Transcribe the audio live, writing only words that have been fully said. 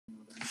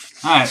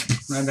Alright,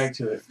 right back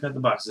to it. Cut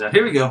the boxes out.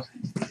 Here we go.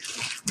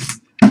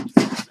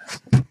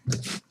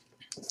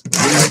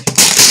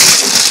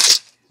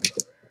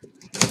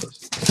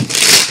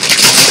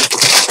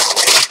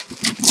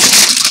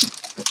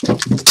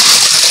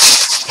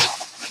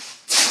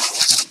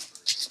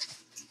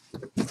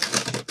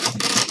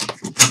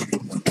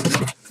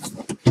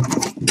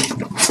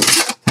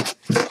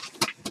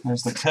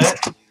 There's the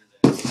cut.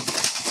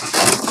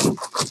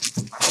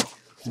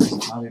 There's the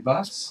hobby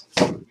box.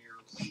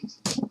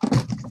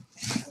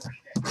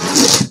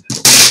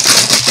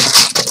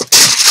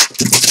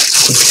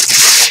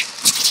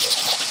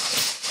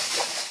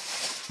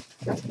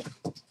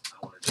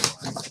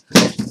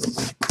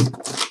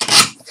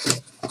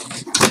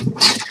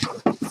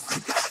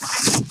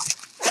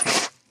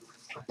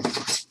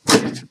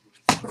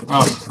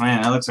 Oh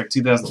man, that looks like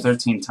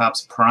 2013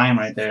 Topps Prime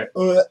right there.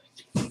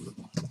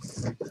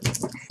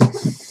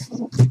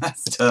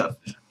 That's tough.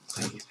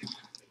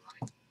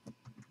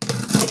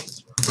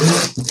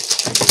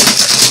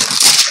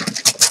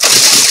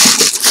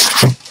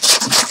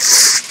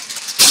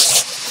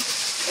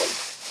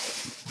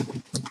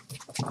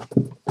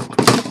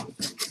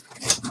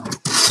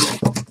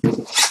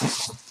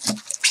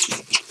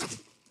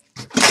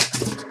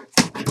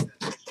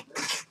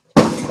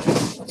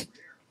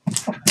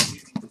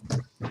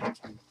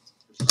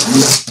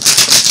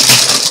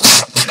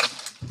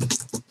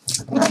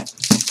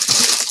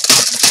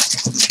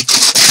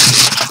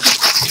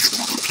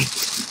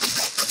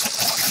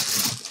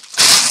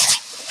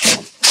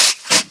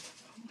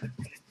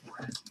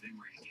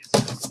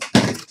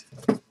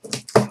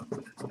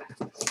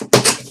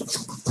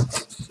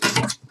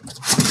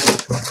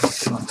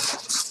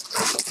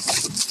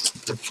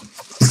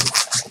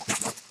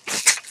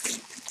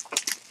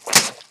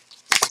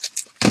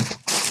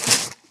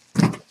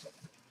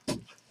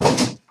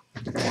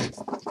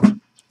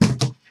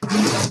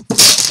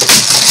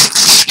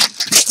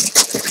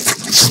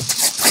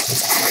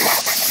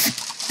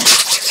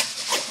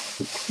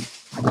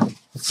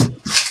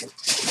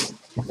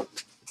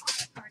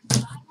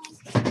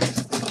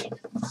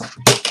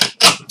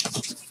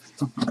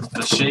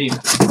 The shape.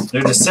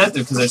 They're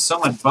deceptive because there's so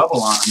much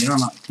bubble on them.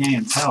 You can't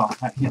even tell.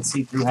 I can't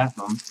see through half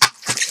of them.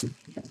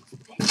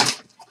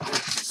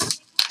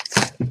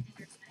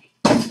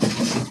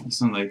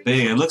 This one's like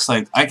big. It looks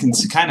like I can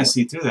kind of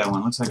see through that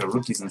one. It looks like a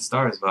Rookies and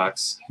Stars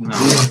box. You know,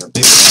 like a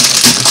big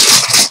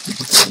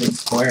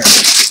square.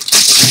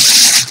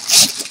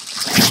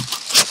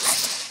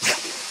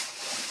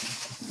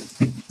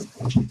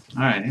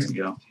 All right, here we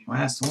go.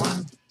 Last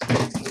one.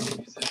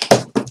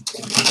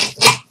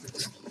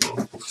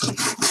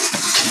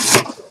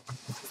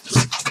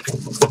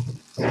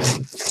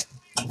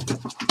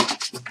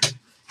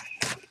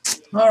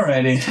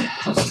 Alrighty.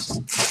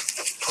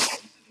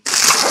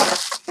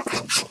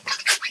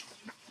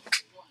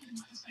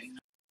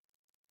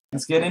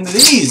 Let's get into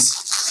these.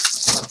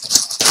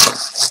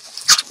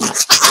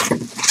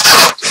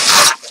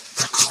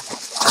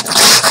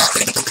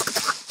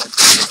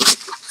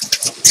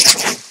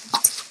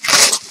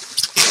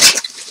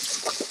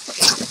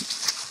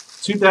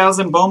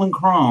 $2,000 Bowman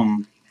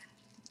Chrome.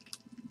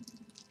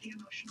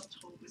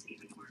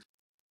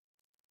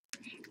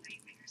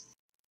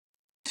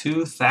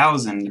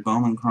 2,000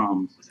 Bowman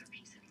Chrome.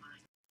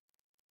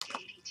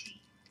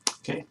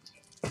 Okay.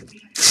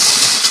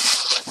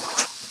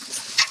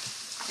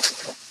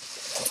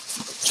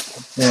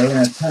 Yeah, we're gonna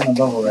have a ton of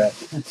bubble wrap.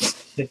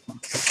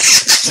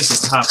 This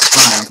is top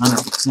prime,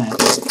 100%.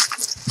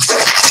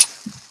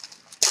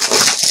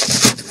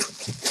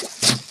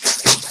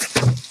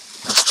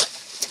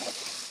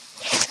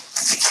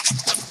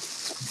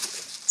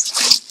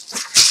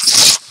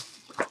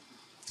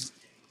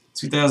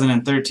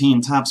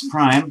 (2013) Topps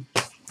Prime.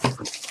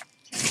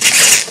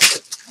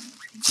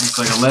 Looks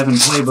like 11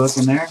 playbook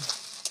in there.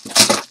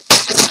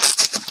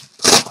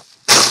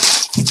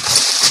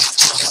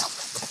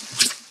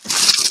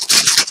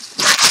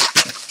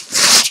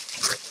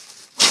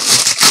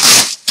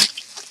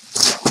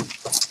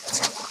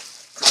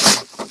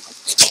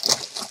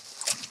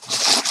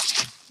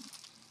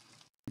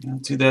 Yeah,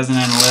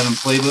 2011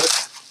 playbook.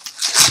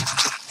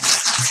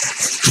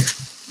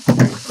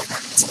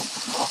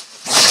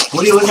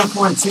 What are you looking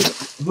for in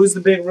who's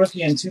the big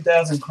rookie in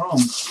 2000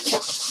 Chrome?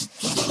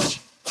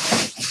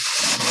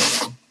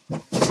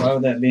 Why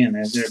would that be in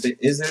there? Is there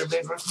a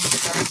big rookie in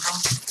 2000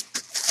 Chrome?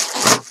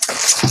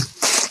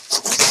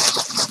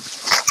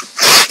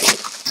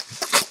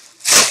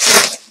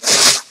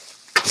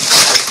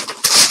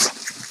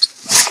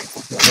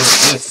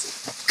 What's this?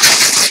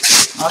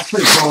 Oh, that's a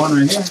pretty cool one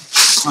right here.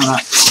 Oh,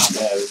 not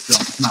bad.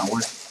 It's not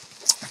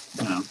worth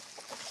it. You know.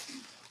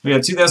 We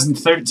got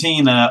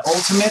 2013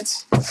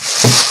 Ultimate.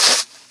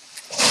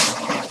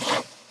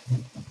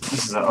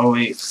 This is a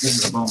 08. This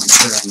is a Bowman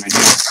Sterling right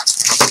here.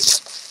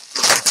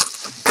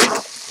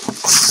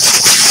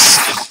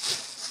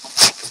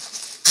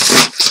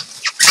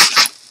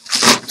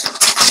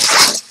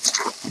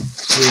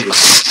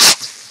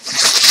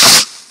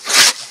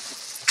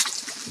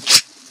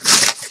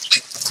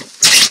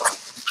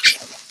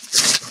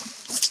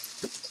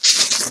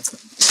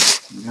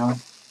 we go.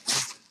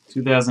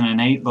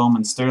 2008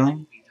 Bowman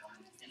Sterling.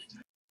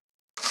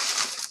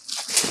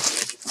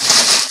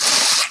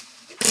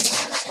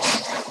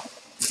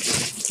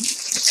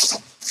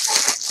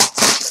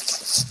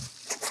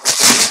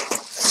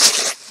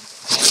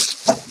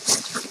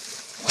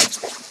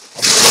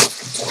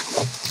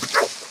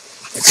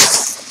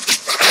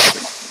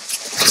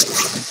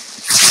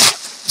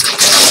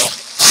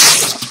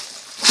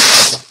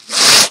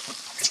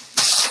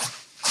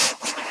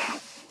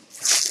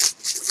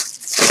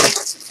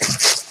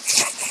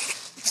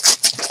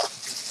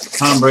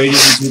 Tom Brady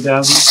from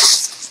 2000.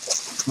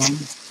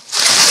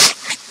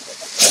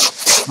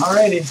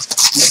 Alrighty,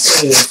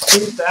 this is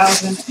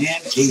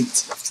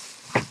 2008.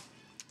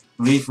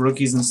 Leaf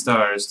Rookies and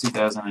Stars,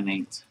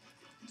 2008.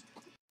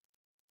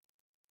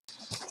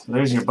 So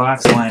there's your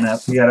box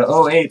lineup. You got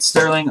a 08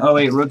 Sterling,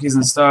 08 Rookies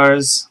and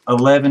Stars,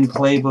 11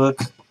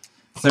 Playbook,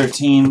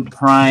 13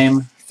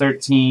 Prime,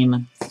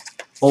 13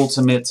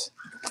 Ultimate,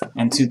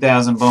 and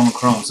 2000 Bowman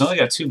Chrome. So only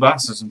got 2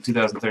 boxes from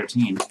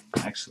 2013,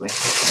 actually.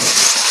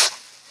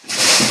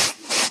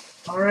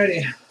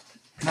 Alrighty,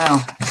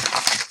 now,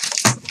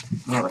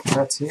 a lot of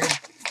cuts here.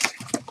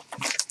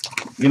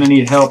 You're going to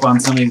need help on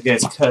some of these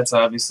guys' cuts,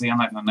 obviously. I'm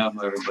not going to know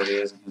who everybody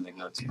is and who they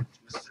go to.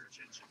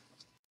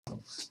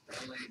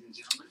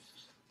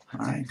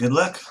 Alright, good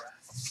luck.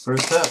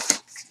 First up,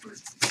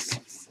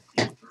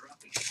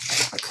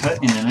 a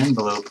cut in an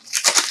envelope.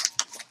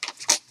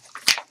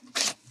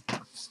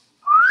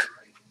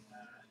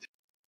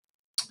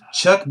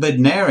 Chuck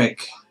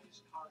Bednarik.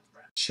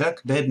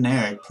 Chuck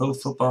Bednarik, Pro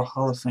Football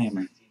Hall of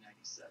Famer.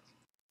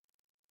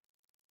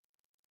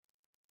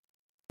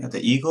 Got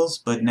the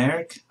Eagles,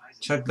 Bednarik.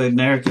 Chuck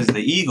Bednarik is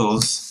the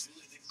Eagles.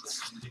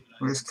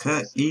 First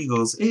cut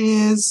Eagles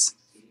is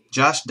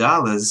Josh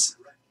Dallas.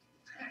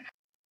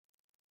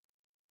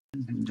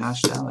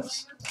 Josh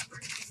Dallas.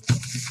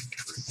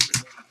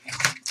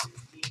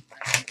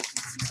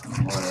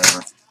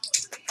 Whatever.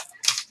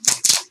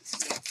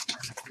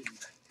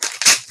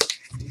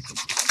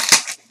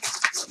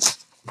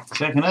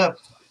 Checking up.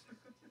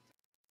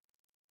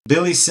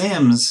 Billy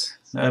Sims.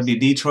 That would be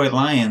Detroit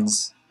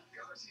Lions.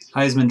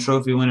 Heisman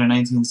Trophy winner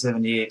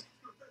 1978.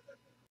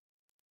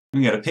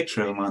 We got a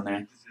picture of him on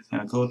there.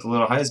 Kind of cool with the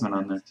little Heisman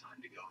on there.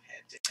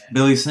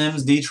 Billy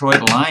Sims,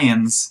 Detroit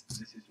Lions.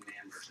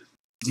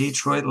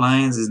 Detroit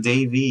Lions is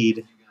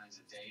David.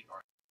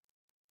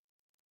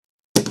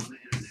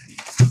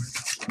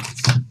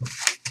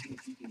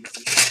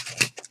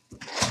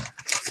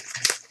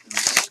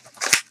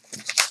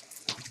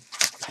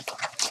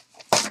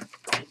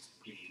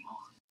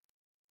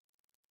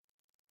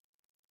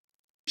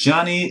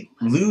 Johnny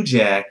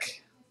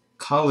Lujack,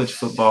 College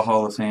Football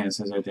Hall of Fame, it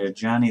says right there.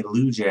 Johnny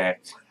Lujack.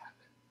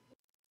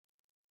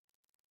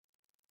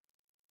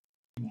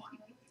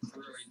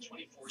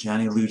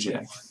 Johnny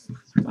Lujack.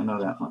 I know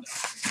that one.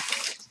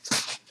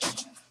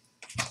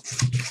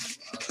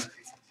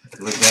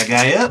 Look that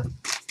guy up.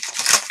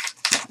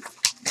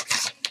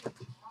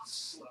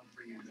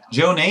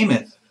 Joe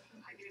Namath.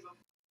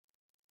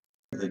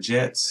 The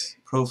Jets,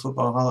 Pro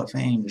Football Hall of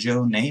Fame,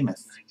 Joe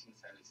Namath.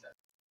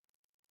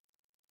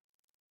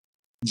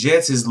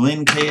 Jets is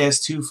Lynn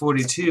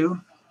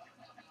KS242.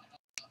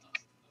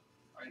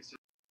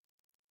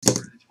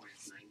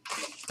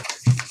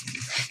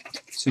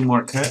 Two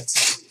more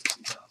cuts.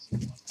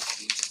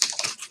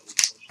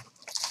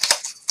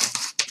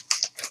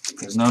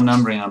 There's no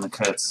numbering on the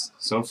cuts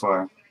so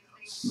far.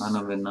 None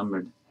have been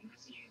numbered.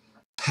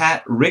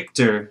 Pat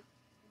Richter,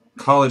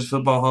 College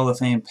Football Hall of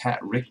Fame,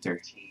 Pat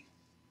Richter.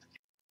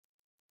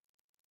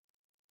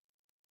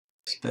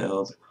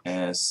 Spelled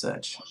as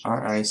such.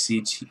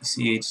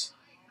 R-I-C-C-H.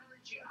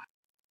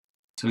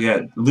 So we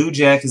got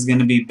Lujack is going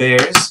to be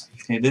Bears.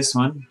 Okay, this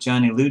one,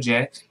 Johnny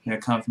Lujack. We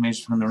got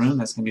confirmation from the room.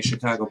 That's going to be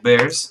Chicago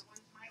Bears.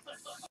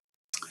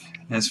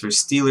 As for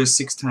Steelers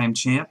 6-time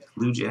champ,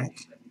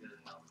 Lujack.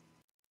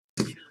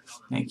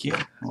 Thank you.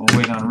 We'll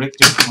wait on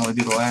Richter while we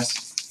do the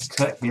last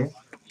cut here.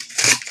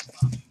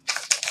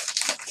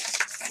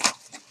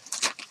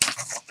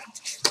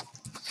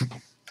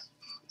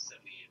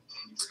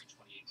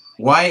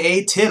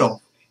 Y.A.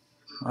 Tittle.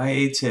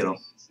 Y.A.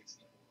 Tittle.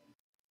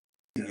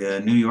 The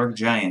New York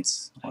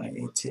Giants.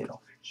 Y.A.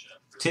 Tittle.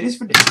 Titties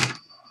for days.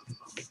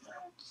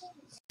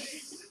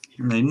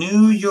 And the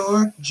New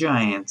York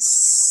Giants.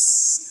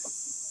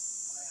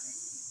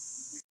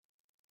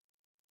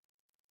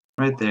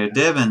 Right there.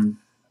 Devin.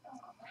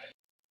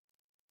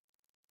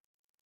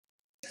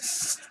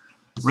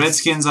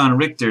 Redskins on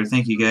Richter.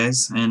 Thank you,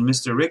 guys. And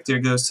Mr. Richter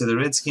goes to the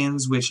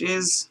Redskins, which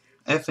is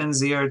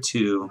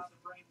FNZR2.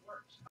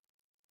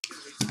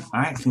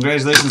 Alright,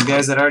 congratulations,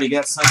 guys, that already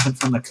got something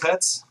from the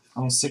cuts.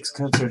 All 6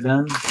 cuts are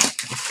done.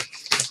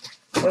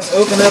 Let's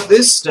open up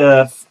this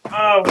stuff.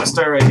 Oh, we're going to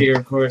start right here,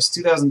 of course.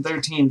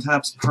 2013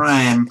 Topps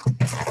Prime.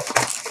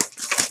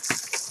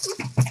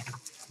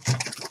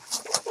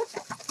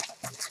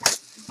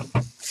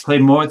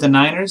 Played more with the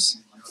Niners.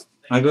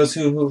 I goes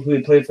who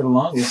he played for the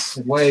longest.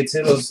 Y.A.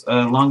 Tittle's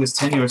longest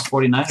tenure was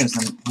 49ers,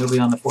 and he'll be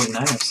on the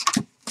 49ers.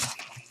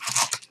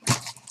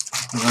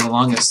 He'll be the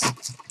longest.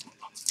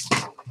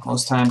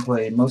 Most time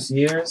played. Most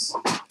years.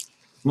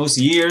 Most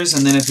years,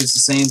 and then if it's the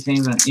same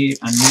things on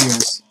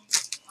years.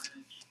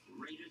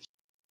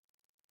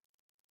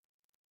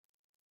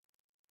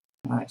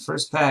 Alright,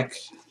 first pack.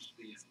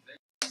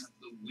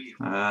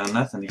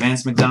 Nothing.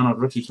 Vance McDonald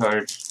rookie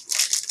card.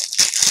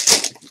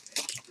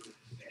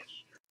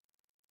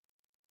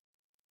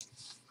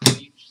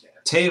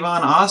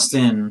 Tavon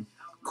Austin,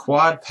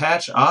 quad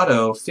patch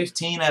auto,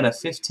 15 out of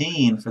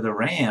 15 for the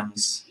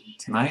Rams.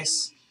 It's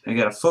nice. They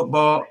got a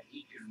football,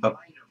 a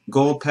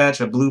gold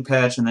patch, a blue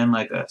patch, and then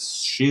like a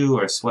shoe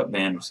or a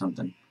sweatband or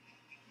something.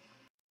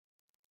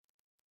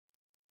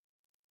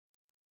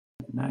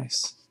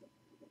 Nice.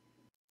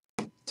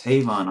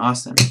 Tavon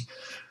Austin.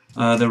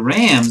 The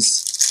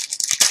Rams.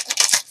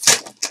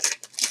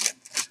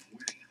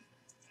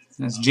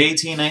 That's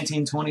JT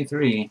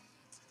 1923.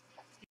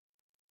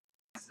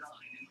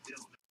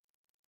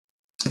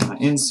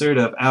 Insert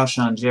of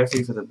Alshon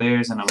Jeffrey for the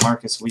Bears and a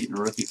Marcus Wheaton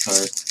rookie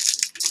card.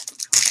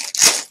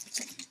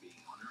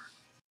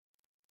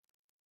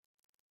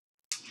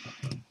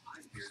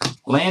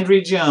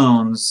 Landry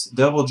Jones,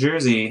 double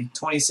jersey,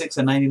 26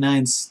 of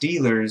 99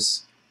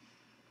 Steelers.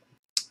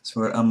 It's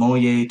for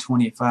Amoye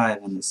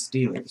 25 and the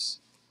Steelers.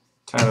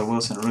 Tyler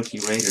Wilson, rookie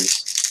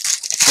Raiders.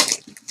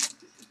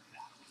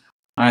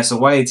 Alright, so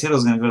Y.A.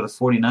 Tittle's going to go to the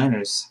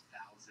 49ers.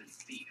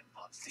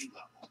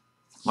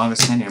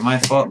 Longest tenure. My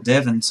fault,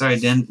 Devin. Sorry,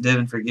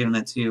 Devin, for giving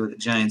that to you with the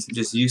Giants. I'm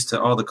just used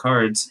to all the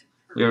cards.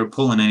 If we ever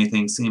pulling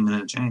anything, seeing him in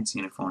a Giants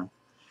uniform.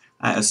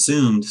 I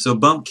assumed. So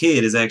Bump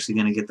Kid is actually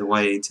going to get the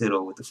Y.A.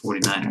 Tittle with the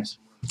 49ers.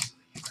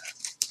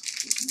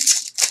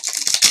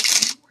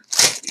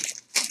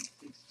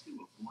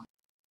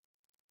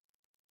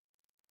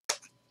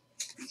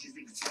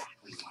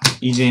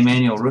 E.J.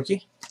 Manuel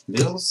rookie.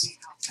 Bills.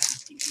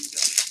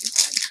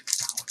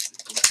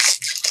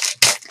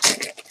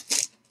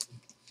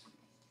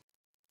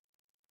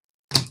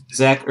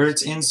 Zach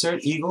Ertz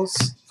insert,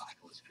 Eagles.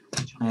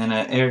 And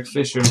Eric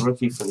Fisher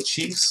rookie for the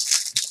Chiefs.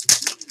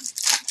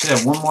 Should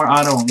have one more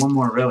auto and one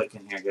more relic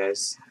in here,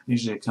 guys.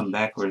 Usually come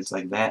backwards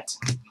like that.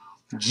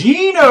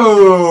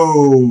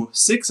 Geno!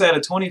 6 out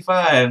of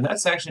 25.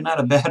 That's actually not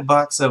a bad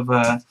box of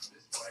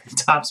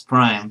Topps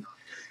Prime.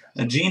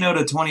 A Geno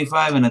to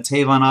 25 and a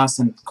Tavon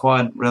Austin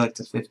quad relic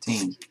to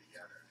 15.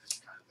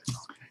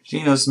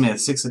 Geno Smith,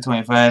 6 of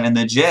 25. And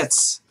the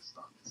Jets,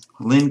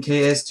 Lynn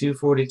KS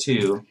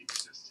 242.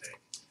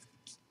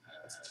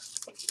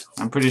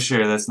 I'm pretty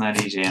sure that's not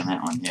EJ on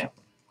that one yet.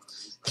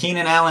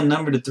 Keenan Allen,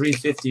 number to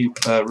 350,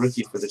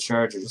 rookie for the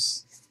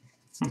Chargers.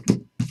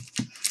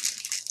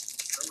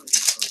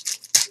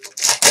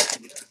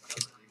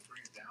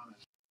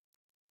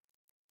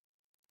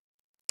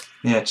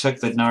 Yeah, Chuck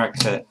Bednarik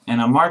cut.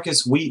 And a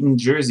Marcus Wheaton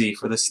jersey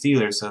for the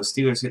Steelers. So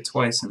Steelers hit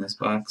twice in this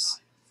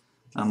box.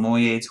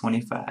 Amoye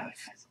 25.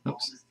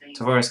 Oops.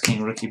 Tavares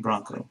King, rookie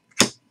Bronco.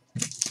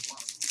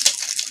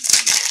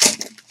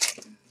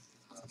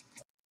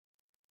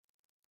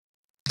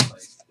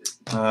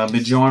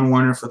 Bjorn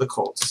Warner for the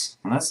Colts.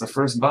 And that's the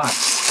first box.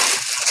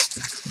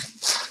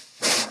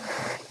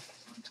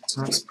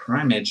 Topps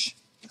Primage.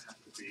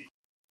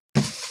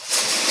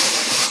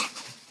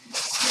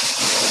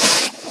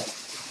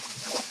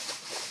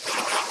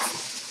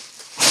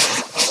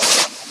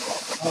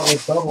 Oh,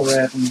 it's bubble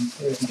wrapping.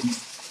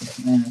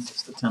 Man, that's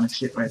just a ton of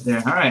shit right there.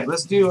 Alright,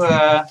 let's do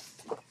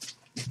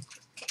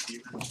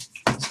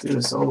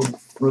this old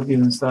Rookies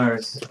and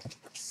Stars.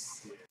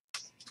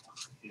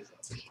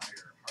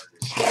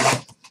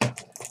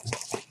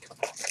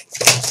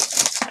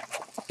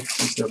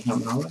 Still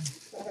coming over.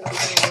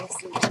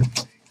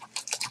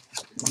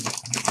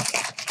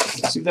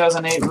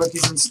 2008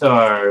 Rookies and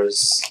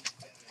Stars.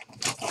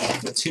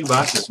 The 2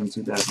 boxes from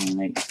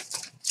 2008.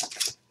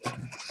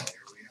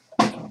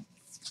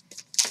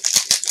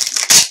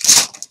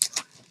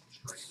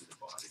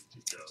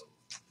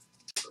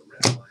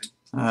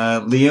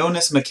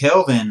 Leonis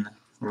McKelvin,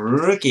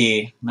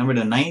 rookie, number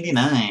to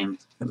 99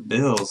 for the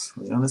Bills.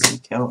 Leonis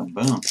McKelvin,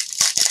 boom.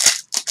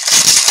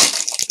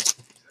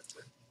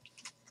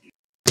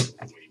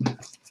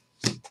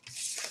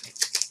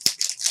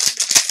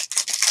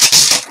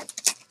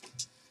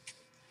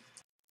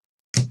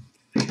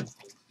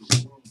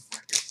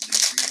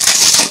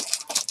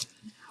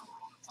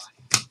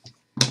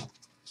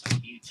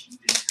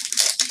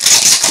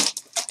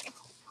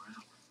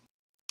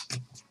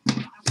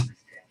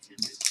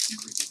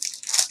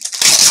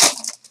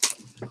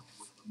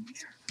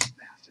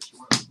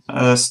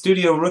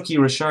 Studio rookie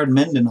Rashard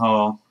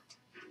Mendenhall.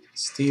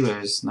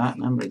 Steelers, not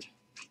numbered.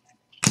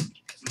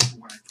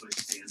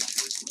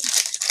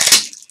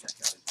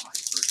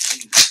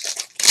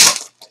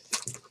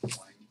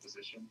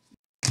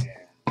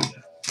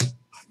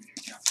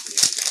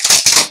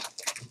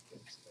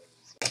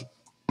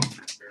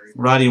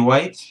 Roddy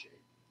White,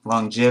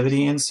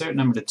 longevity insert,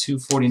 number to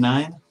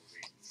 249.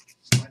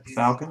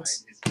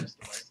 Falcons.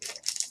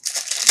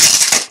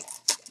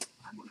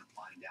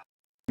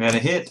 Got a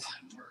hit.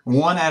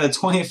 1 out of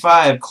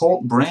 25,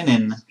 Colt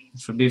Brennan.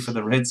 This would be for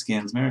the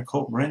Redskins. Remember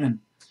Colt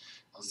Brennan?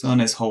 Still in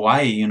his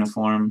Hawaii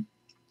uniform.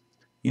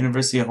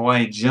 University of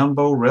Hawaii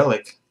Jumbo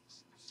Relic.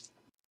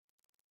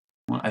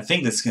 Well, I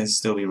think this can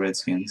still be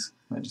Redskins.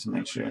 Let me just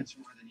make sure.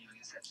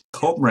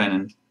 Colt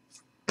Brennan.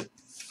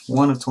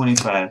 1 of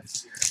 25.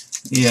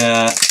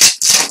 Yeah.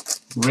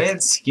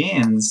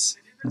 Redskins.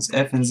 That's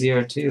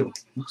FNZR2.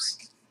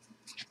 Oops.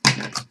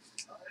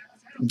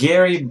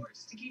 Gary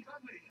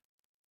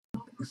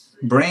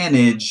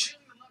Branage.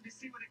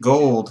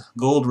 Gold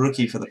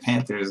rookie for the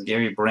Panthers.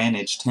 Gary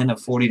Branage. 10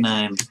 of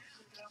 49.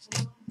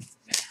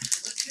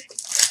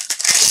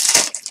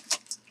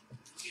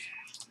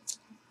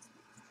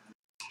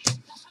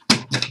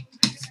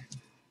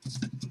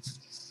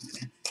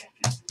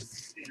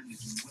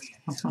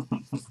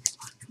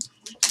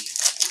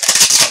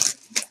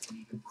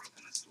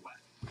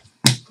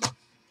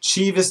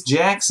 Chevis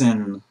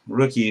Jackson,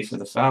 rookie for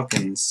the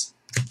Falcons.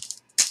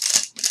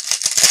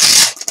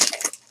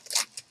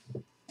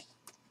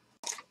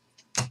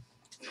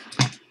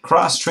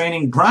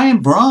 Cross-training, Brian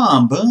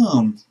Braun,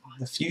 boom.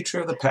 The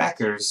future of the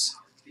Packers,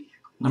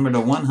 number to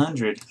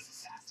 100.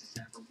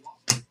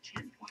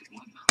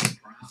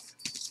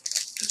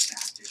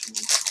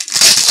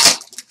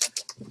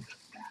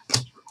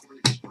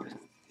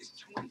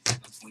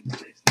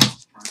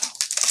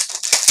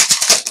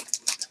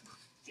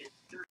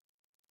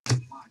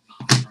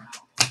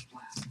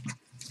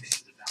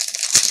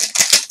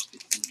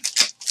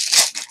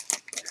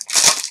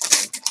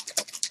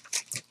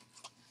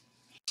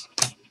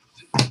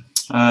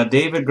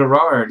 David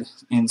Garrard,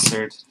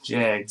 insert,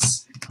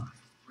 Jags.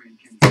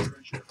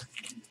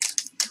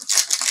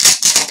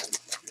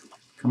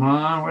 Come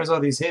on, where's all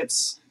these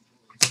hits?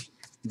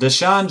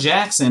 Deshaun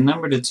Jackson,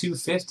 number to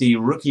 250,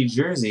 rookie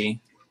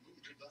jersey.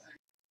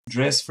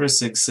 Dress for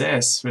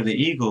success for the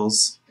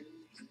Eagles.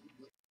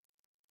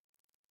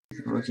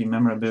 Rookie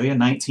memorabilia,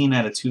 19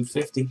 out of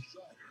 250.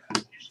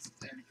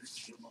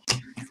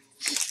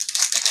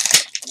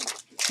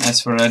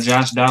 That's for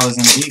Josh Dollars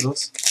and the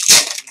Eagles.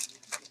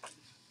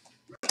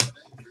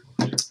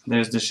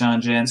 There's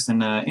Deshaun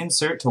Jackson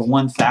insert to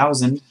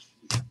 1,000.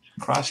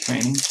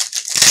 Cross-training.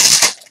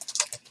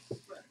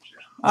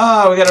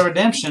 Oh, we got a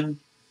redemption.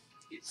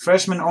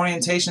 Freshman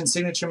orientation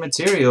signature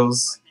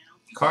materials.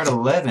 Card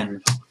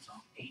 11.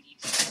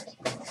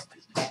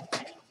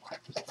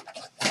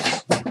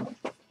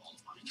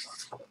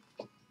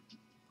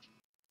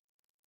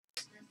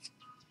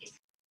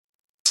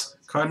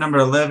 Card number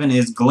 11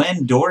 is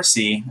Glenn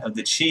Dorsey of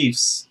the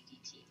Chiefs.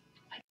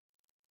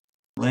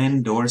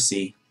 Glenn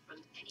Dorsey.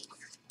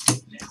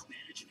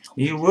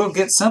 You will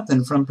get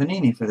something from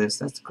Panini for this.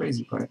 That's the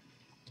crazy part.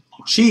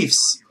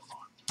 Chiefs.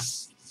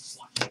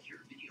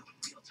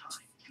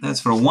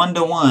 That's for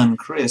 1-to-1,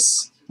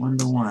 Chris.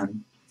 1-to-1.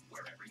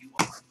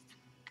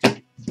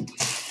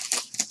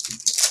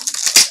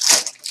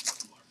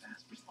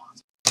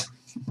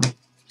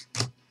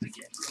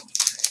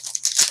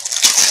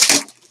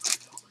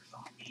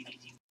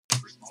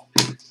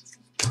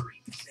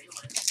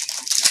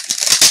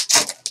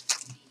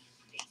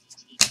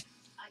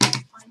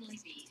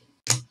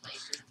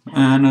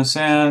 No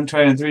sound.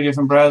 Tried in 3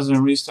 different browsers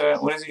and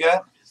restart. What has he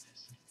got?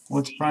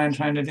 What's Brian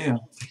trying to do?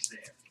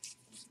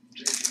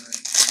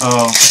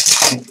 Oh,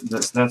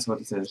 that's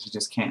what it is. You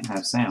just can't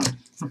have sound.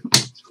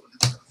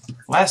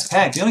 Last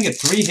pack. You only get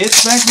 3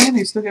 hits back then?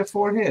 You still get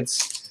 4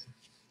 hits.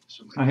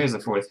 Oh, here's the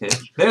 4th hit.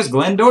 There's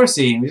Glenn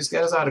Dorsey. We just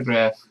got his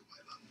autograph.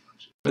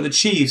 For the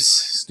Chiefs.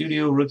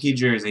 Studio rookie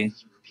jersey.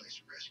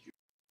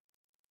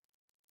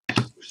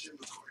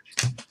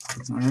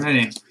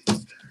 Alrighty.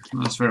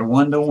 That's for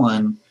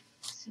 1-to-1.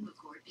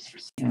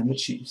 And the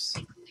Chiefs.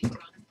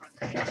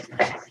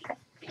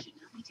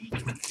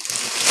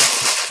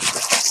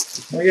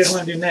 What do you guys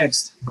want to do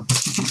next?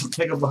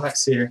 Pick a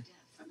box here.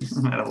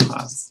 I'm at a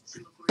loss.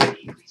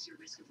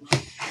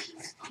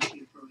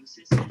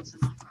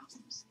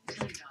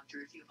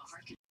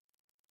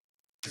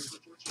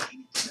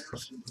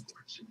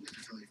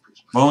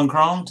 Bowling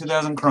Chrome,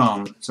 2000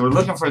 Chrome. So we're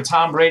looking for a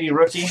Tom Brady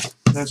rookie. Is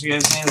that what you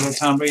guys saying? Is there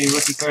Tom Brady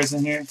rookie cards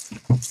in here?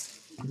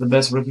 The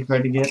best rookie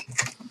card to get.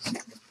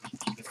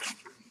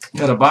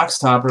 Got a box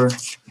topper.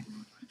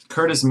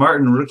 Curtis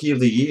Martin, Rookie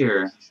of the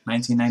Year,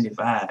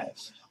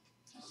 1995.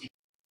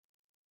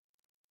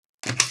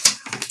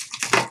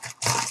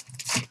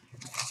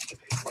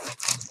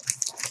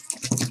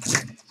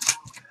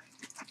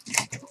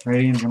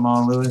 Brady and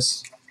Jamal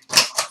Lewis.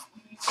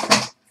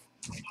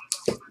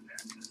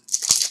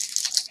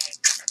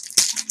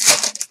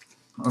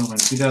 Oh, in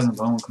 2000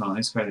 Bone Clone,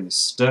 these cards are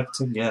stuck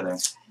together.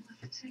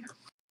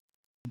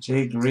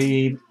 Jake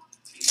Reed.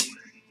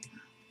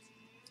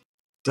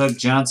 Doug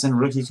Johnson,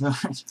 rookie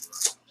card.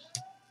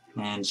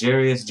 And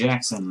Jarius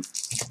Jackson.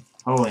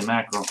 Holy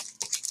mackerel.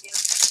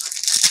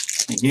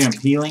 You hear him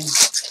peeling.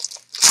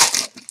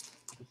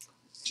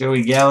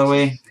 Joey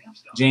Galloway.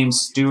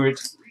 James Stewart.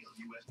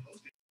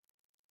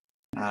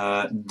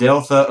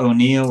 Deltha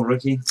O'Neal,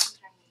 rookie.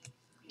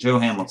 Joe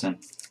Hamilton.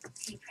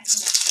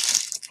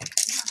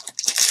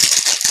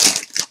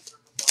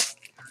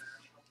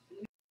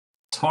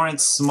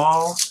 Torrance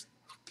Small.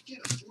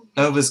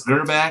 Elvis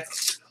Gerback.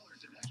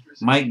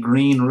 Mike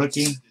Green,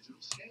 rookie.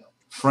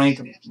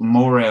 Frank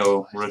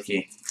Morel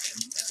rookie.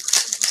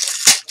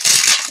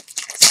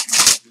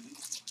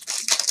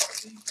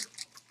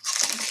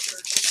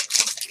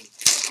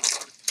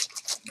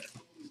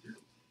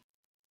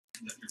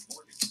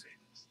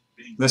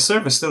 The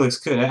surface still looks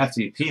good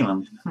after you peel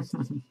them.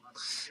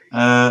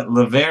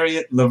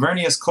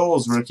 Lavernius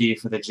Coles rookie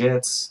for the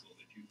Jets.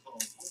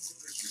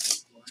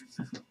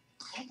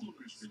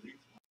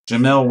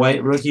 Jamel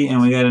White rookie,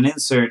 and we got an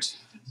insert.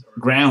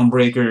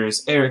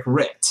 Groundbreakers, Eric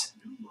Rett.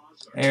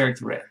 Eric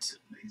Rett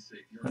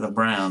for the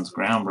Browns,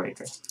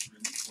 groundbreaker.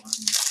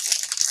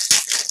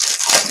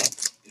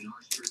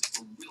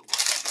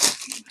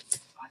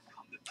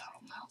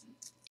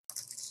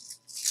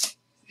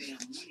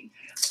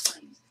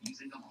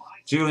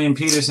 Julian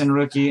Peterson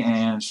rookie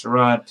and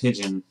Sherrod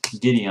Pigeon,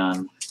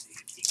 Gideon.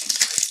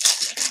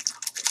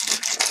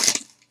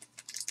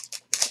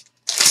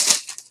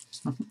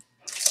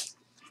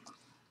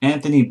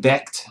 Anthony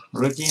Becht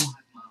rookie.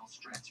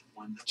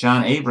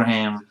 John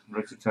Abraham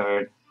rookie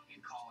card.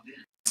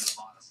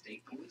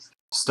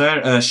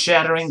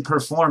 Shattering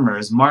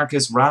Performers,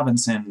 Marcus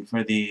Robinson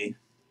for the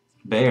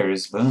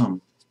Bears.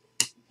 Boom.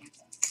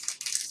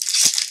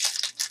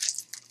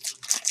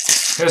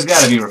 There's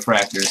got to be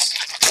refractors.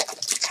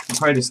 The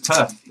card is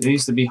tough. It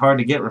used to be hard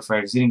to get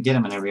refractors. You didn't get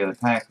them in every other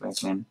pack back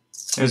then.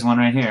 There's one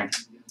right here.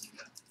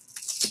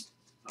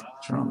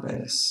 Jerome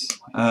Bass.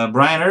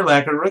 Brian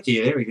Urlacher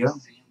rookie. There we go.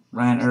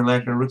 Brian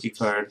Urlacher rookie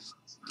card.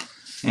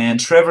 And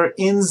Trevor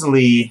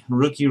Inslee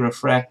rookie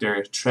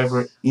refractor.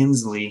 Trevor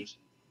Inslee.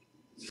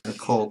 The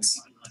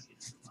Colts.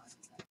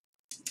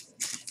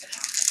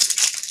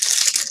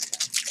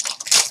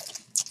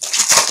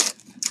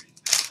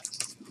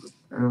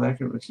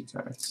 Urlacher rookie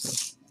card. So.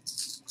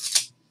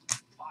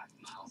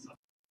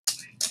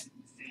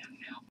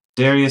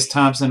 Darius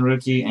Thompson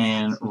rookie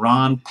and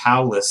Ron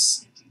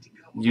Powless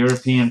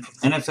European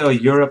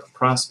NFL Europe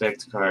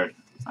prospect card.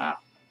 Wow.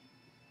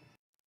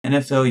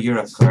 NFL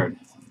Europe card.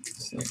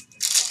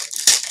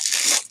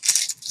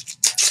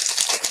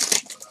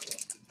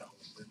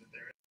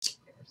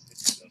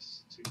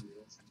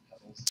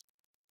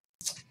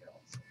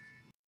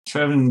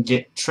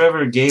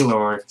 Trevor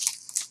Gaylord.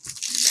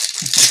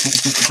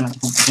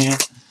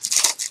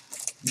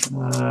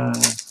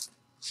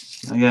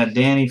 I got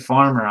Danny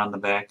Farmer on the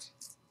back.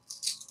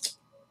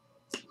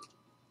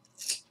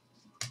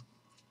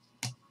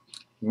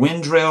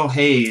 Windrell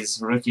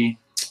Hayes, rookie.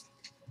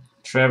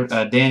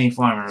 Danny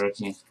Farmer,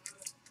 rookie.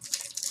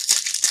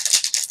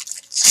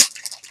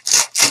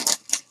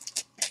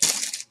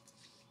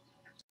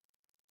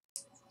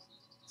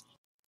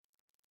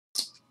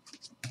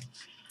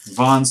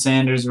 Vaughn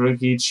Sanders,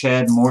 rookie.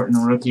 Chad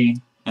Morton,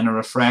 rookie. And a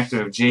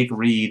refractor of Jake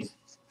Reed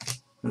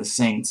for the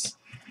Saints.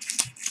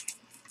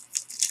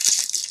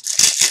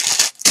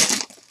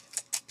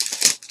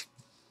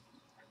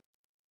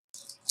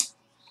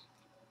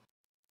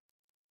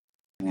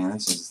 Man,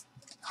 this is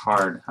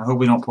hard. I hope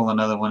we don't pull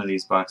another one of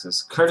these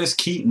boxes. Curtis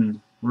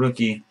Keaton,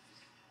 rookie.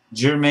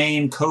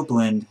 Jermaine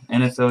Copeland,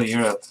 NFL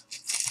Europe.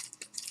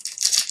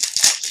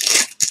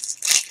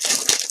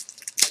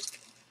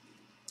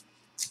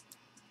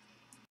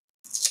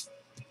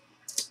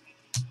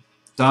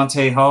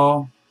 Dante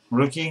Hall,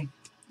 rookie.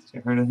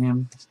 You heard of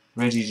him?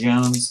 Reggie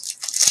Jones.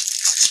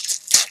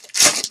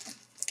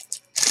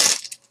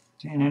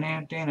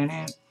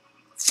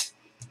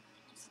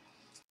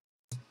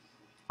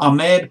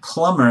 Ahmed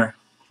Plummer,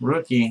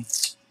 rookie.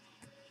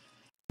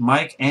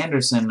 Mike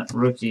Anderson,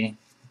 rookie.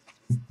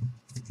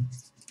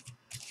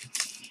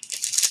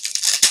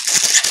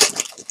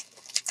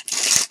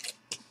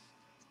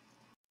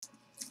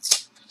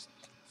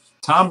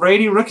 Tom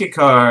Brady rookie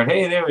card.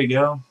 Hey, there we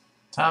go.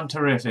 Tom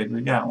Terrific. We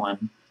got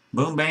one.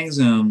 Boom, bang,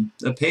 zoom.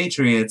 The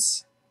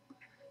Patriots.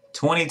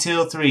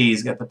 20-3.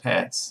 He's got the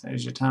Pats.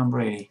 There's your Tom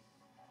Brady.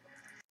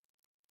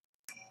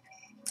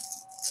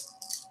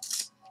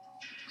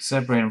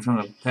 Separate him from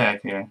the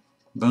pack here.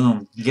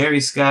 Boom. Gary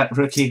Scott,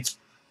 rookie.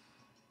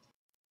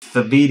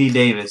 Thabiti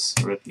Davis,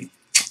 rookie.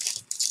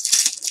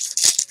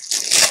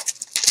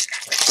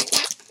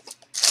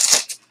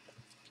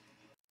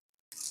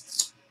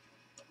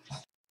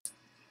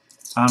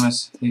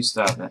 Thomas, you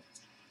stop it.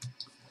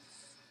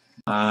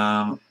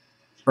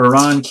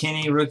 Iran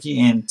Kinney, rookie,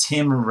 and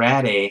Tim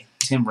Rattay,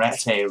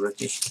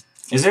 rookie.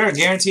 Is there a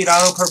guaranteed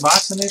auto per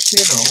box in this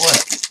shit, or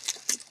what?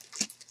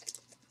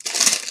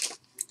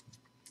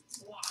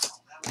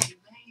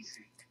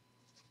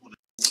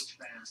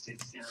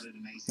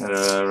 Got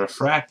a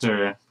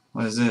refractor.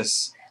 What is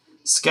this?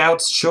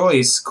 Scout's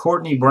Choice,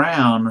 Courtney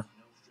Brown.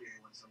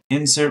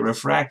 Insert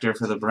refractor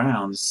for the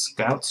Browns.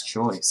 Scout's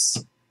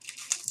Choice.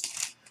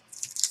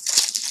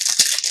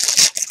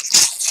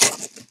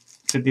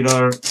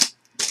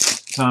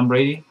 $50 Tom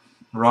Brady.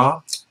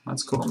 Raw.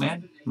 That's cool,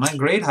 man. Might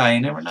grade high,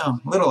 you never know.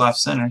 A little off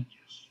center.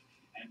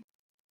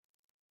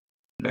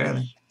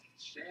 Barely.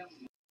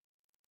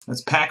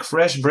 Let's pack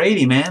fresh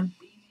Brady, man.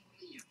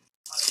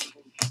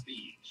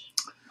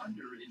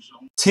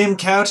 Tim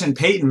Couch and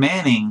Peyton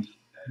Manning.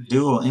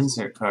 Dual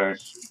insert card.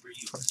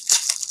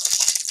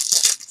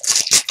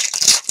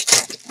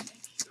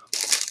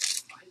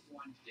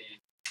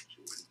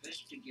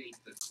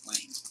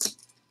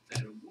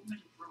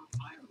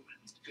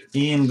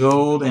 Ian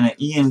Gold and an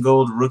Ian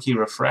Gold rookie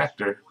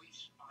refractor.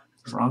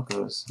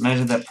 Broncos.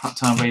 Imagine that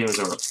Tom Brady was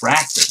a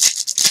refractor.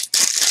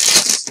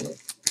 Sick.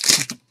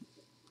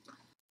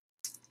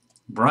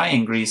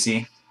 Brian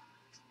Greasy.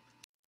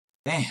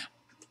 Damn.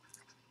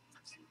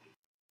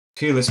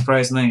 Peerless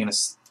Price, not even going to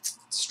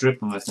strip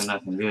them if they're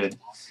nothing good.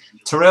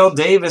 Terrell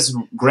Davis,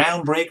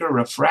 groundbreaker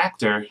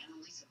refractor.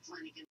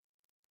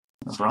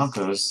 The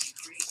Broncos.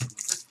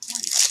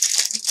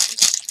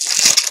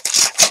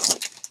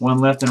 One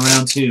left in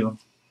round 2.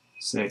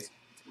 Sick.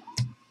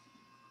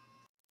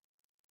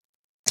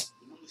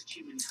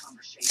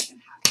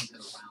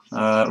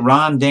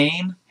 Ron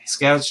Dane,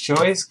 Scout's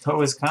Choice,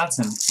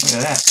 Wisconsin. Look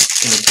at that.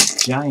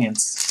 The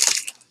Giants.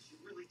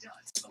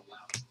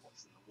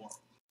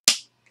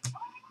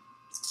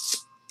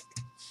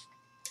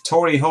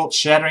 Torrey Holt,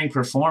 Shattering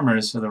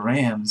Performers for the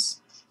Rams.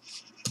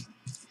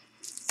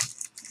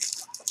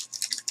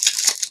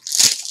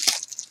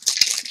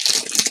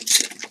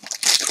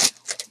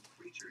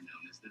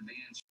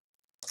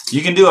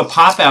 You can do a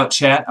pop-out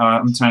chat.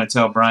 I'm trying to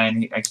tell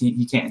Brian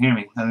he can't hear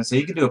me. I'm gonna say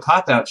you can do a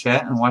pop-out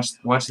chat and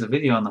watch the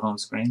video on the home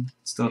screen.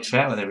 Still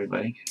chat with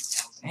everybody.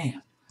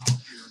 Damn.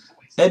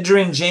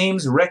 Edgerrin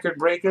James, record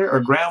breaker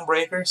or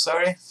groundbreaker,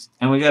 sorry.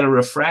 And we got a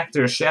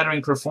refractor,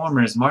 Shattering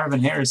Performers,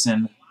 Marvin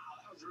Harrison.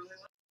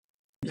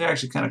 These are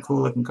actually kind of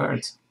cool looking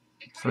cards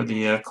for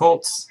the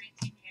Colts.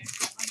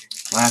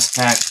 Last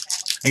pack.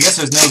 I guess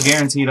there's no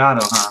guaranteed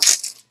auto, huh?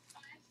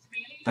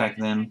 Back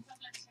then.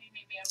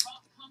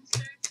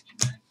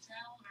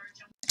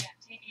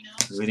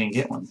 Because we didn't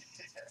get one.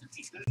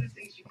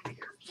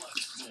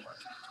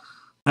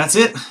 That's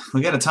it.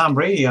 We got a Tom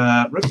Brady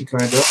rookie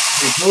card, though.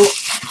 Pretty cool.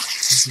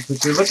 This is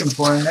what you're looking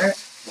for in there.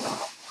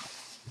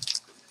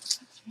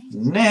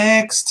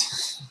 Next.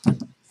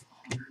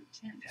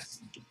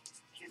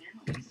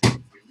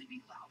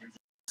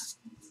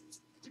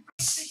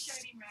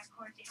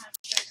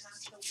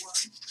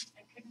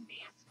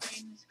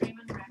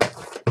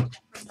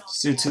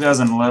 Let's do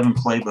 2011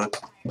 playbook.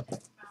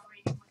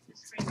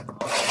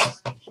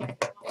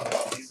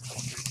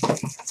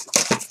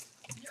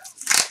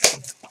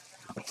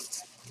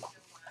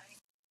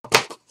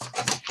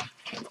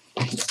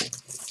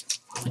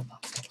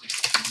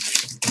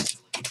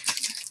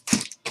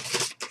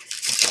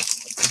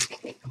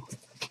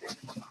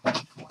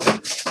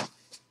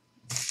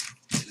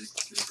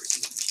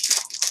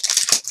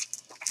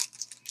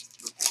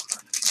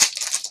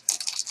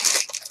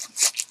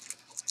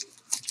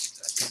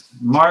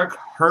 Mark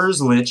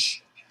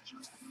Herzlich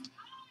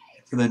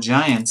for the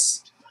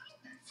Giants.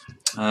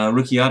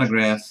 Rookie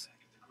autograph.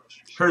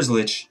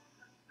 Herzlich.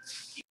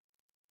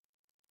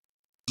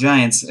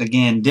 Giants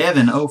again.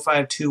 Devin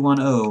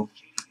 05210.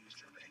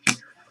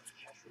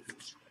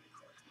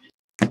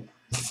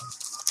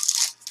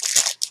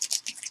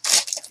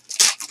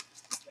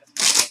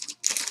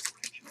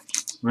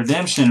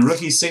 Redemption.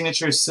 Rookie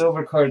signature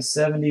silver card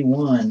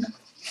 71.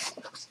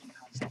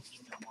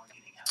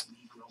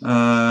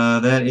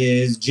 That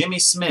is Jimmy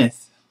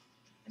Smith.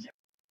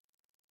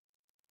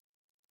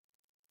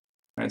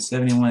 Alright,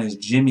 71 is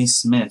Jimmy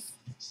Smith.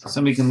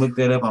 Somebody can look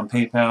that up on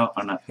PayPal,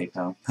 or not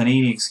PayPal,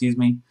 Panini, excuse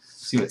me.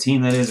 See what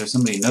team that is, or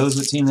somebody knows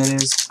what team that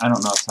is. I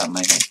don't know off the top of my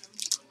head.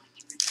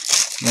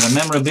 Got a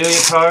memorabilia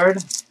card.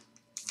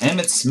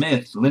 Emmitt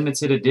Smith,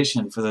 limited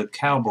edition for the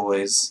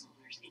Cowboys.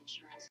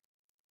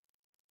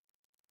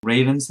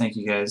 Ravens, thank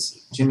you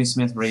guys. Jimmy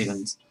Smith,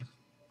 Ravens.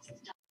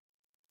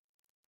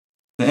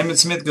 The Emmitt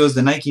Smith goes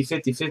to Nike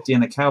 50/50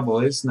 and the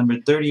Cowboys, number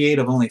 38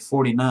 of only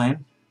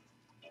 49.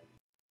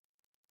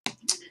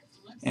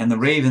 And the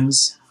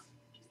Ravens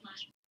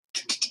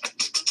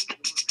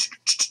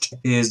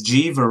is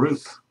G.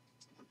 Varup.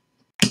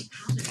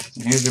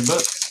 And here's your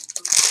book.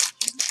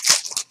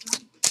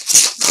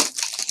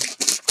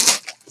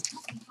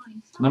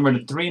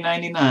 Number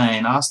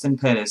 399, Austin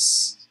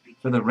Pettis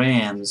for the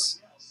Rams.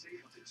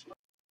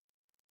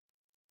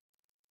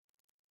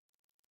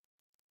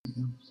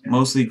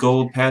 Mostly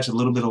gold patch, a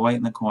little bit of white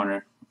in the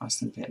corner.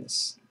 Austin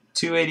Pettis.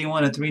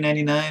 281 of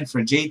 399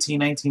 for JT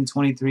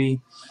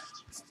 1923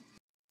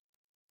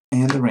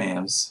 and the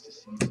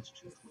Rams.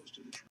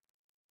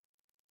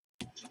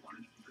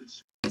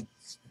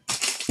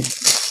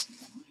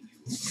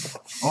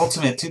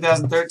 Ultimate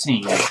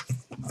 2013.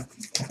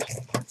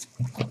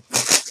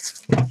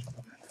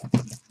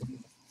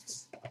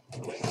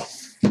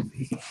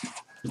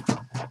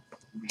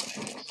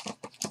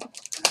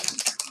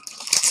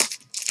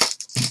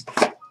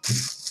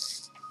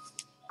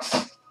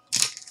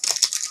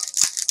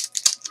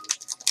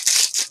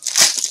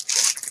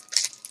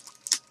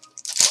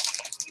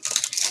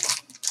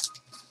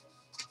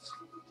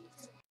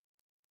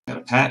 Got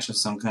a patch of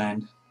some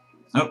kind.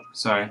 Oh,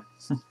 sorry.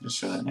 Just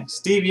show that next.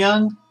 Steve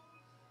Young,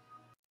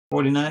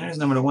 49ers,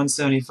 number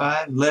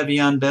 175.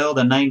 Le'Veon Bell,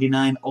 the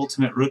 99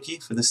 Ultimate Rookie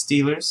for the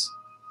Steelers.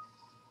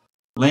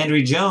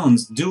 Landry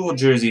Jones, dual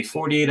jersey,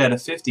 48 out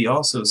of 50,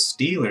 also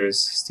Steelers.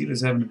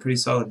 Steelers having a pretty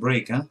solid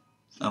break, huh?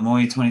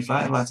 Amoy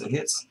 25, lots of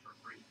hits.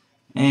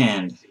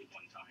 And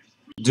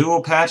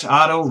dual patch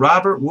auto,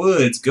 Robert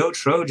Woods, go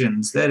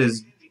Trojans. That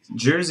is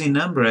Jersey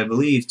number, I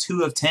believe,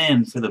 2 of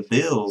 10 for the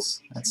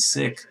Bills. That's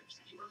sick.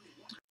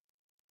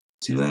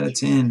 2 out of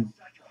 10.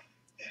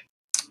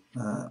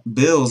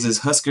 Bills is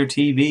Husker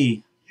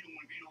TV.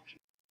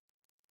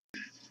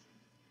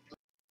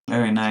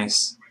 Very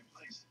nice.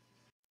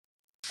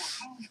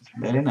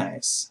 Very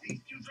nice.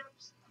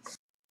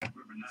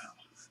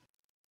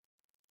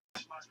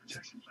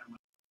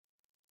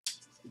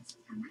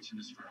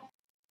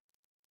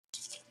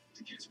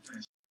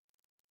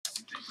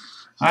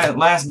 Alright,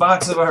 last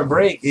box of our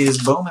break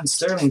is Bowman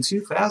Sterling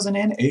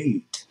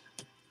 2008.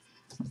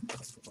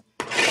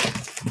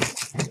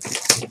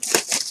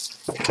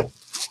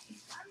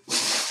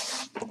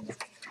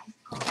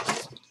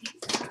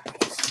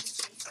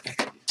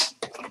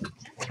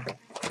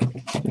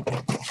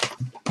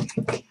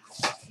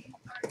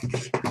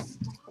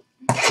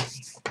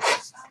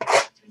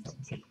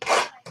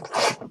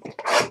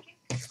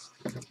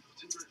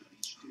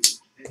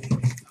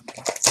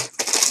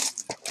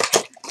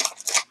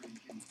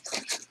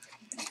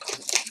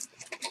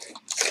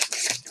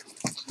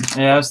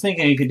 Yeah, I was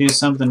thinking you could do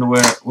something to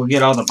where we'll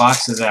get all the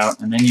boxes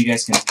out, and then you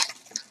guys can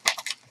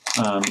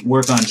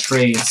work on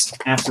trades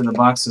after the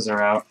boxes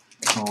are out,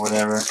 or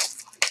whatever,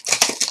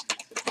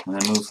 and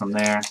then move from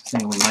there. I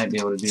think we might be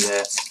able to do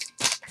that.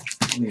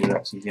 Leave it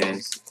up to you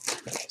guys.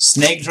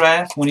 Snake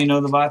draft when you know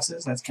the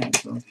boxes. That's kind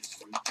of cool.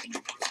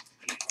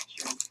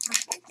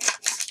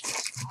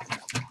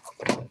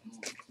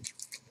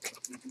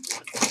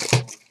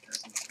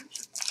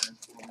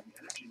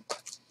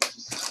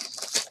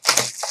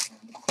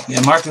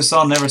 Yeah, Marc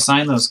Gasol never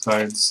signed those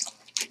cards.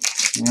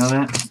 You know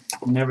that?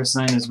 He never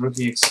signed his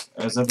rookie,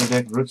 his upper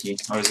deck rookie,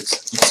 or his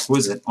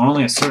exquisite.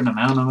 Only a certain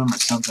amount of them, or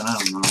something. I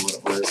don't know what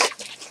it was.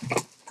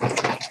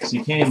 So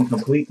you can't even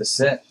complete the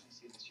set.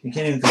 You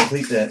can't even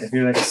complete that if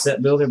you're like a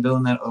set builder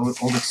building that old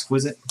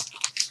exquisite.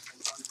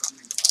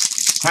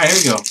 All right, here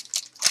we go.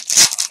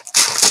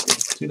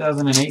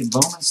 2008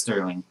 Bowman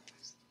Sterling.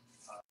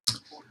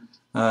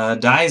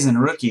 Dyson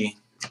rookie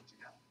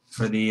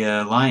for the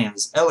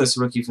Lions. Ellis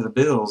rookie for the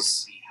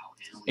Bills.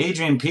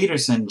 Adrian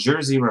Peterson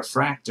jersey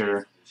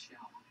refractor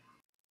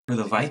for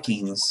the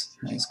Vikings.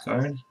 Nice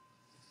card.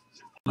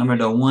 Number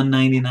to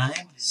 199.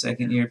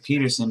 Second year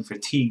Peterson for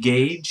T.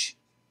 Gage.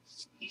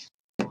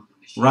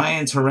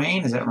 Ryan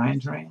Terrain. Is that Ryan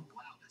Terrain?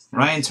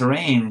 Ryan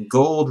Terrain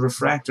gold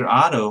refractor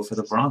auto for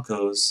the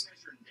Broncos.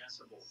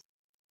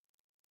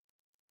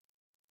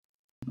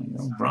 There you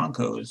go,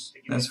 Broncos.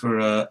 That's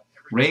for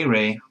Ray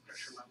Ray.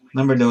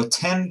 Number to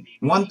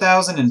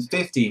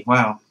 1,050.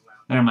 Wow.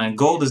 Never mind.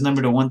 Gold is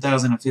numbered to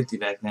 1,050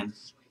 back then.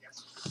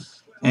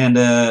 And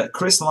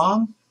Chris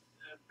Long?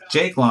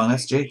 Jake Long.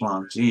 That's Jake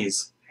Long.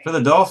 Jeez. For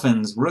the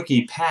Dolphins,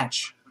 rookie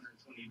patch.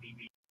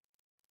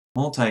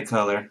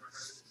 Multicolor.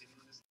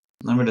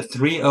 Number to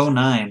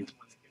 309.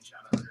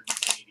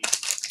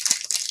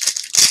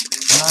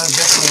 That's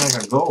definitely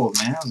like a gold,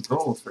 man. That was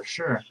gold for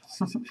sure.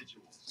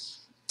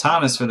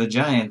 Thomas for the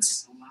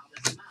Giants.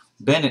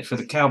 Bennett for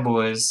the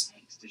Cowboys.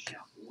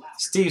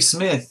 Steve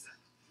Smith.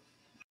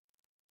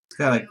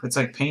 It's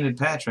like painted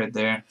patch right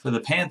there for the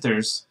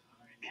Panthers.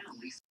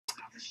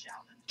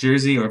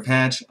 Jersey or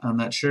patch, I'm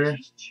not sure.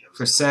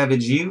 For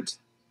Savage Ute,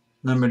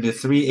 number to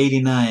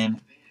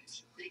 389.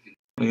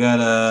 We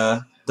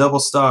got double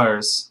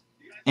stars.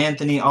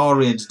 Anthony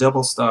Allridge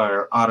double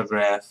star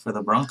autograph for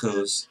the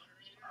Broncos.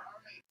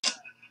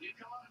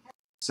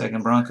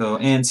 Second Bronco.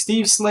 And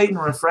Steve Slayton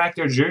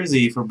refractor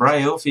jersey for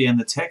Bryofi and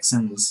the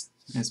Texans.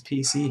 His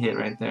PC hit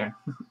right there.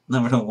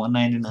 Number to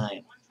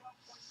 199.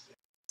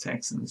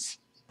 Texans.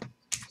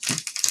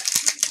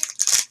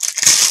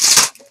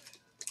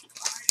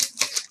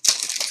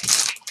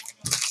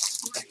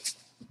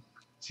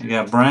 We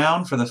got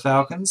Brown for the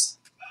Falcons.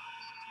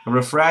 A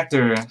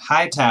refractor,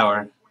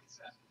 Hightower.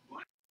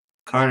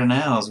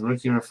 Cardinals,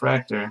 rookie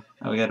refractor.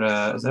 Oh, we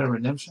got is that a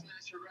redemption?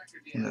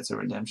 I think that's a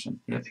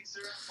redemption. Yep.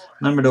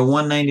 Number to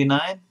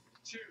 199.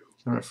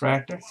 A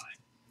refractor.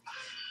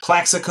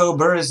 Plaxico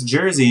Burress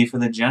jersey for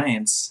the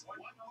Giants.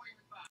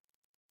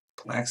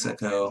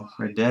 Plaxico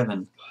for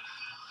Devin.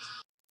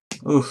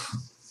 Oof.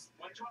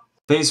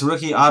 Base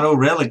rookie auto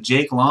relic,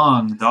 Jake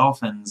Long,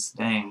 Dolphins.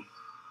 Dang.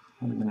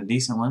 Would have been a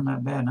decent one.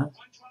 Not bad, huh?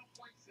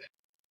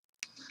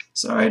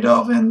 Sorry,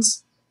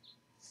 Dolphins.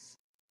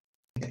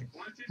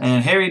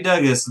 And Harry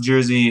Douglas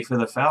jersey for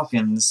the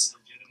Falcons.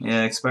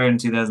 Yeah, expired in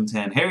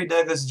 2010. Harry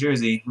Douglas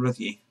jersey,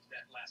 rookie.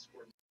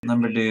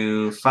 Number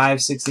to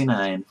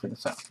 569 for the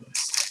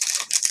Falcons.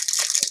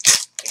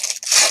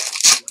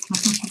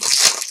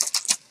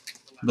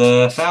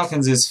 The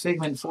Falcons is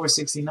Figment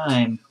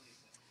 469.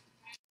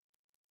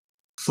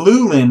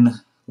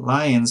 Flulin.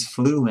 Lions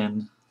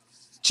Flulin.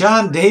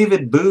 John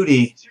David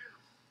Booty.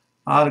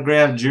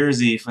 Autographed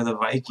jersey for the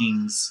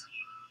Vikings.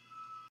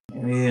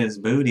 There he is,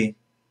 Booty.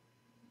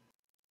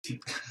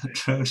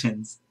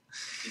 Trojans.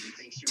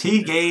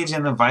 T. Gage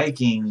and the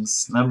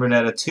Vikings. Numbered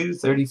at a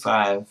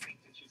 235.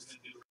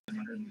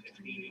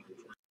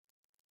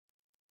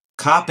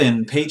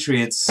 Coppin,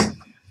 Patriots.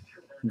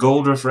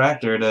 Gold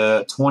refractor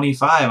to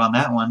 25 on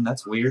that one.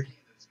 That's weird.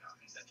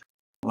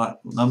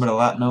 Numbered a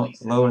lot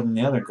lower than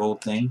the other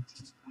gold thing.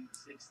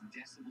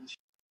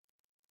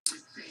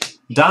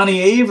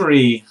 Donnie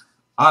Avery,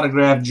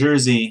 autographed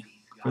jersey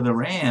for the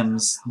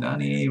Rams.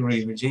 Donnie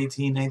Avery for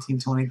JT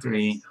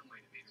 1923.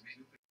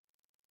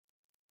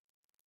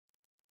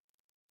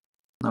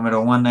 Number to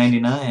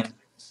 199.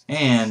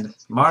 And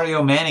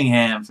Mario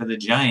Manningham for the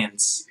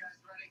Giants.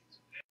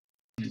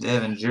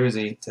 Devin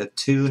jersey to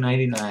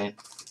 299.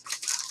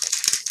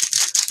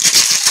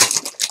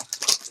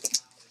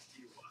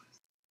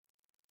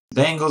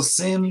 Bengals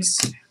Sims,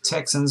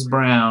 Texans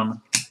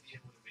Brown.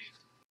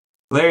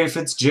 Larry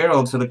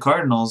Fitzgerald for the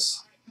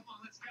Cardinals.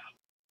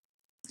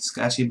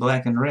 Scotchy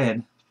black and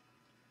red.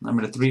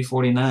 Number to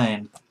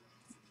 349.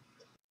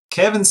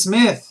 Kevin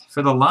Smith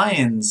for the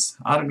Lions.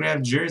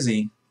 Autographed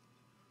jersey.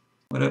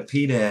 What up,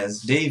 Pete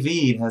has? Dave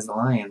Eve has the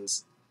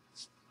Lions.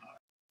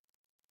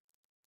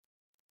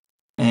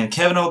 And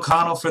Kevin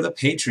O'Connell for the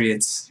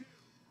Patriots.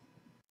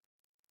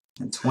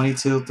 And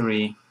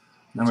 22-3.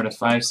 Number to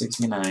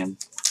 569.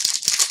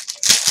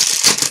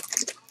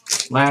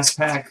 Last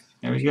pack.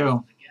 There we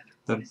go.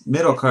 The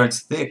middle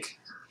card's thick.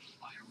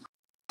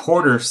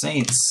 Porter,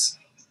 Saints.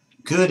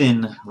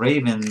 Gooden,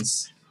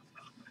 Ravens.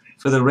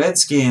 For the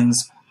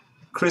Redskins,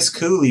 Chris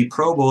Cooley,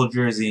 Pro Bowl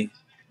jersey.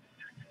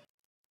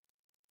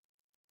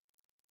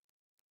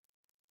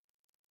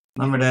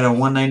 Numbered at a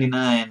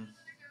 199.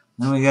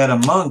 Then we got a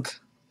Monk.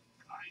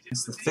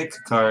 It's the thick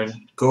card.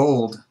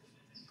 Gold.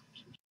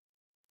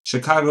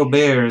 Chicago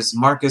Bears,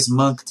 Marcus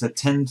Monk to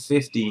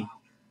 1050.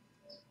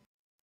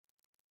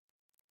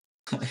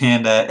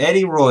 And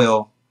Eddie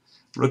Royal,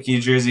 rookie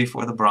jersey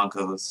for the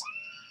Broncos.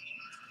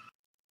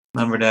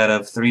 Numbered out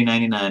of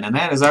 399. And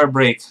that is our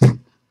break.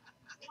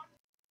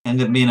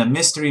 Ended up being a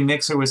mystery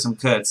mixer with some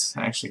cuts.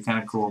 Actually kind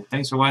of cool.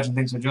 Thanks for watching.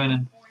 Thanks for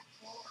joining.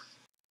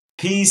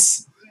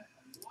 Peace.